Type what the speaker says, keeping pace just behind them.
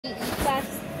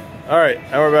Alright,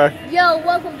 and we're back. Yo,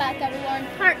 welcome back everyone,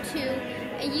 part 2.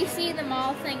 You see the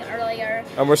mall thing earlier.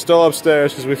 And we're still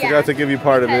upstairs because we forgot to give you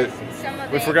part of it.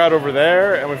 We forgot over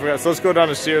there, and we forgot. So let's go down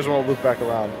the stairs and we'll loop back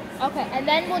around. Okay, and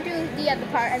then we'll do the other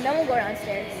part, and then we'll go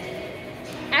downstairs.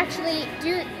 Actually,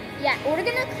 we're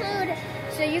gonna include,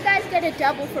 so you guys get a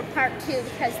double for part 2,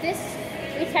 because this,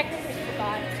 we technically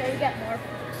forgot, so we get more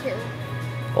for 2.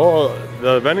 Oh,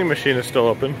 the vending machine is still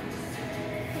open.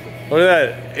 Look at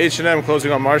that, H&M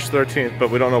closing on March 13th, but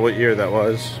we don't know what year that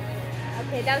was.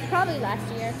 Okay, that was probably last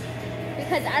year,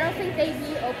 because I don't think they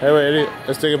reopened. Hey, wait,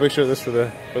 let's take a picture of this for the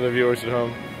viewers at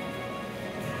home.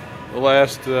 The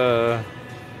last. Okay,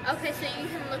 so you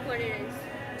can look what it is.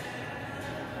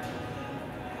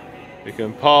 You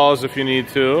can pause if you need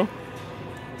to.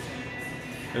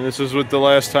 And this is with the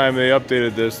last time they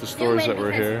updated this, the stores that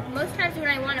were here. Most times when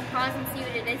I want to pause and see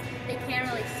what it is, they can't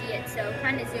really see it, so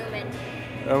kind of zoom in.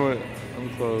 I'm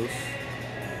close.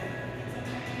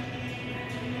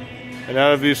 And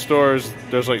out of these stores,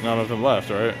 there's like none of them left,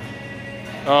 right?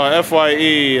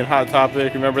 FYE and Hot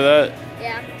Topic, remember that?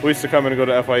 Yeah. We used to come in and go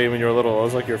to FYE when you were little. It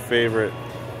was like your favorite.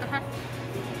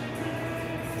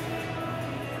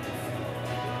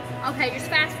 Okay, just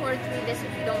fast forward through this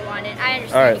if you don't want it. I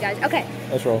understand, you guys. Okay.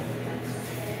 Let's roll.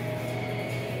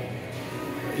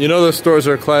 You know the stores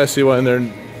are classy when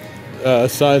their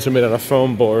signs are made out of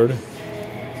foam board.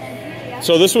 Yeah.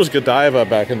 So this was Godiva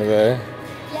back in the day.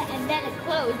 Yeah, and then it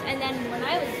closed, and then when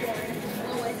I was born,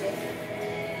 what was it?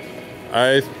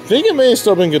 I think it may have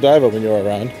still been Godiva when you were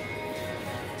around.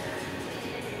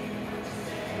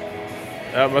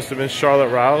 That must have been Charlotte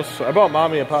Rouse. I bought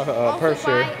Mommy a purse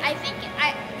here.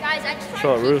 Guys, I just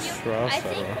Charlotte want to teach you, Rouse. I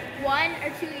think 1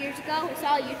 or 2 years ago, we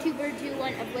saw a YouTuber do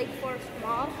one of Lake Forest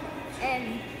Mall,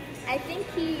 and I think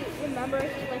he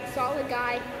saw a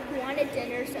guy who wanted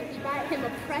dinner, so he bought him a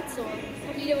pretzel.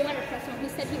 He didn't want a pretzel, he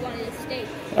said he wanted a steak.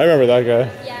 I remember that guy.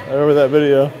 Yeah. I remember that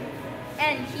video.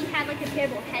 And he had like a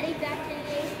terrible headache that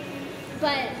day,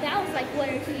 but that was like 1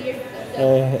 or 2 years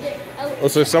ago.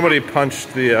 Looks like somebody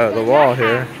punched the wall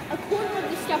here. A quarter of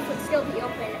the stuff would still be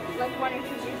open like 1 or 2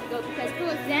 years ago, because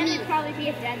then it'd probably be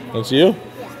a dead mall. That's you?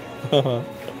 Yeah.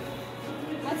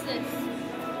 What's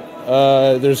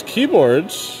this? There's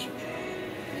keyboards.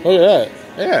 Look at that.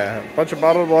 Yeah, a bunch of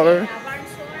bottled water.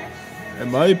 It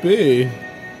might be.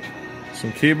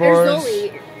 Some keyboards.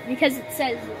 There's Zoli, because it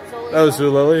says Zoli. Oh,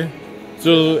 Zulily?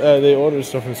 So they ordered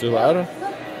stuff from Zulily. Look,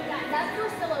 that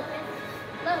door's still open.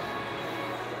 Look.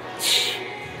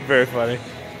 Very funny.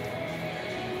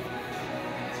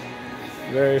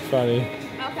 Very funny.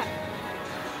 Okay.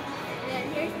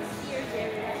 And here's the Sears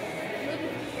area.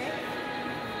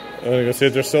 I'm gonna go see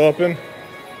if they're still open.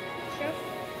 Sure.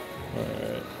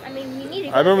 Alright. I mean, we need to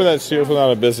go. I remember that Sears went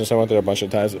out of business. I went there a bunch of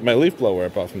times. My leaf blower I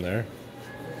bought from there.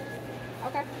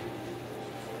 Okay.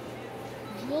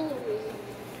 Jewelry.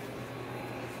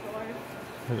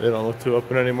 They don't look too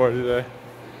open anymore, do they?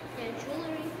 Yeah,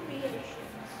 jewelry creations.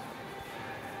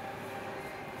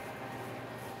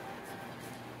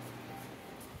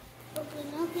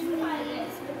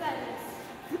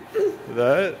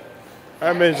 That?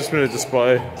 I may have just been a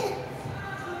display.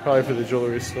 Probably for the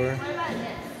jewelry store.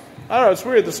 I don't know, it's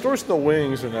weird. The stores in the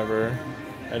wings are never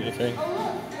anything.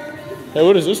 Hey,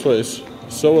 what is this place?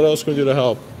 So what else can we do to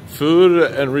help? Food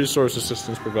and resource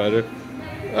assistance provider.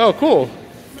 Oh, cool.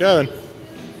 Gavin.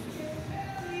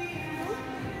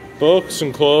 Books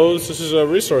and clothes. This is a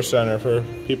resource center for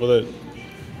people that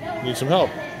need some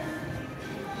help.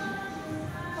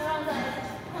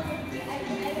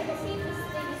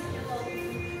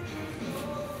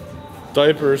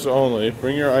 Diapers only.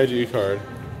 Bring your ID card.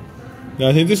 Now,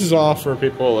 I think this is all for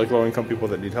people, like low-income people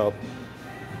that need help.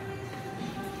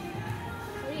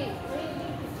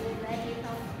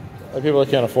 Like people that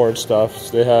can't afford stuff.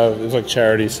 So there's like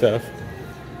charity stuff.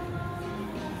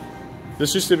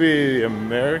 This used to be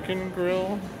American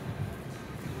Grill.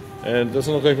 And it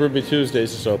doesn't look like Ruby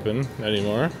Tuesdays is open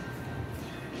anymore.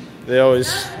 They always...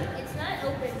 It's not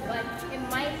open, but it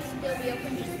might still be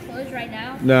open, just closed right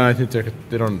now. No, I think they're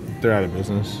out of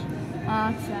business.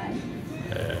 Outside.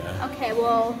 Yeah. Okay,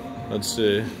 well... Let's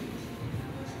see.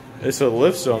 It's a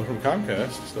lift zone from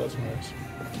Comcast, so that's nice.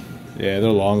 Yeah, they're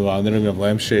long gone. They don't even have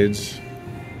lampshades.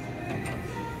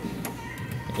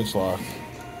 It's locked.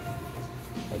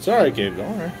 That's alright, Gabe.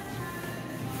 Don't worry.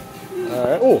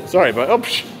 Alright. Oh, sorry, but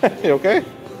you okay?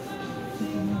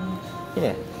 Come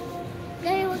here.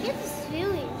 Daddy, look at the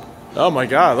ceiling. Oh my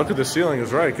god, look at the ceiling. It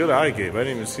was right. Good eye, Gabe. I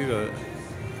didn't even see that.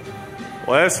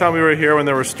 Last time we were here when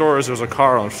there were stores, there was a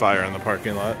car on fire in the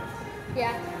parking lot.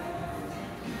 Yeah.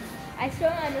 I still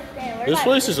don't understand. This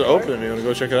place is open. You want to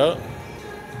go check it out?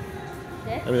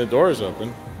 This? I mean, the door is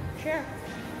open. Sure.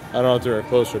 I don't know if they're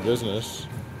closed for business.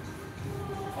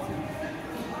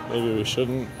 Maybe we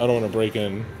shouldn't. I don't want to break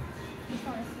in.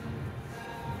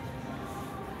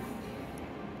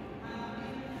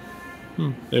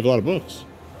 They have a lot of books.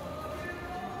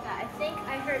 Yeah, I think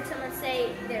I heard someone say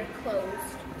they're closed.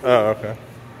 Oh, okay. I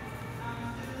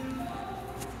don't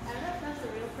know if that's a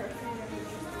real person or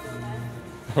just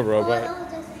a robot. A robot? Oh, no,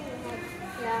 just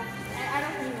yeah. I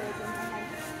don't think it was in my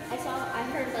head. I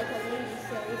heard like a lady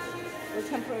say we're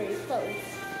temporarily closed.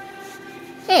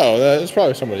 Oh, that's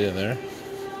probably somebody in there.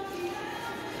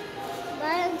 But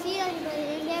I don't see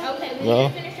anybody in there. Okay, we No.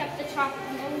 need to finish up the top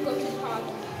and then we'll go to the pod.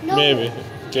 No. Maybe.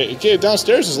 Okay,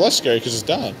 downstairs is less scary because it's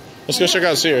down. Let's go check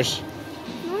out Sears.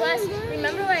 Plus,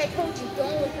 remember what I told you,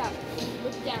 don't look up,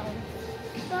 look down.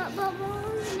 But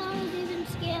now it's even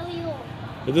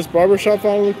scarier. Is this barber shop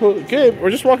finally closed? Gabe, we're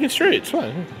just walking straight. It's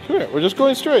fine. Come here. We're just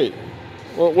going straight.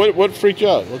 Well, what freaked you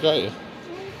out? What got you?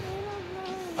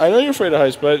 I know you're afraid of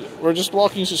heights, but we're just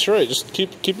walking straight. Just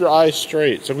keep your eyes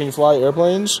straight. So when you fly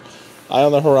airplanes, eye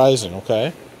on the horizon,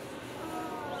 okay?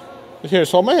 Here,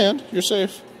 just hold my hand. You're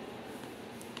safe.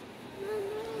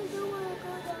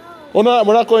 Well, no,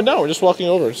 we're not going down. We're just walking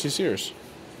over to see Sears.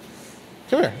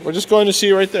 Come here. We're just going to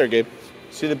see right there, Gabe.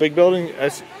 See the big building? No,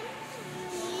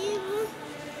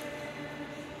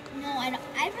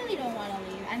 I really don't want to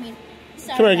leave. I mean,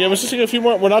 sorry. Come here, Gabe. Let's just take a few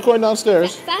more. We're not going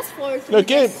downstairs. Fast forward. No,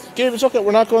 Gabe, it's okay.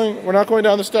 We're not going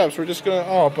down the steps. We're just going.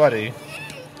 Oh, buddy.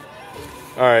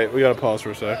 All right, we gotta pause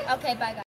for a sec. Okay, bye, guys.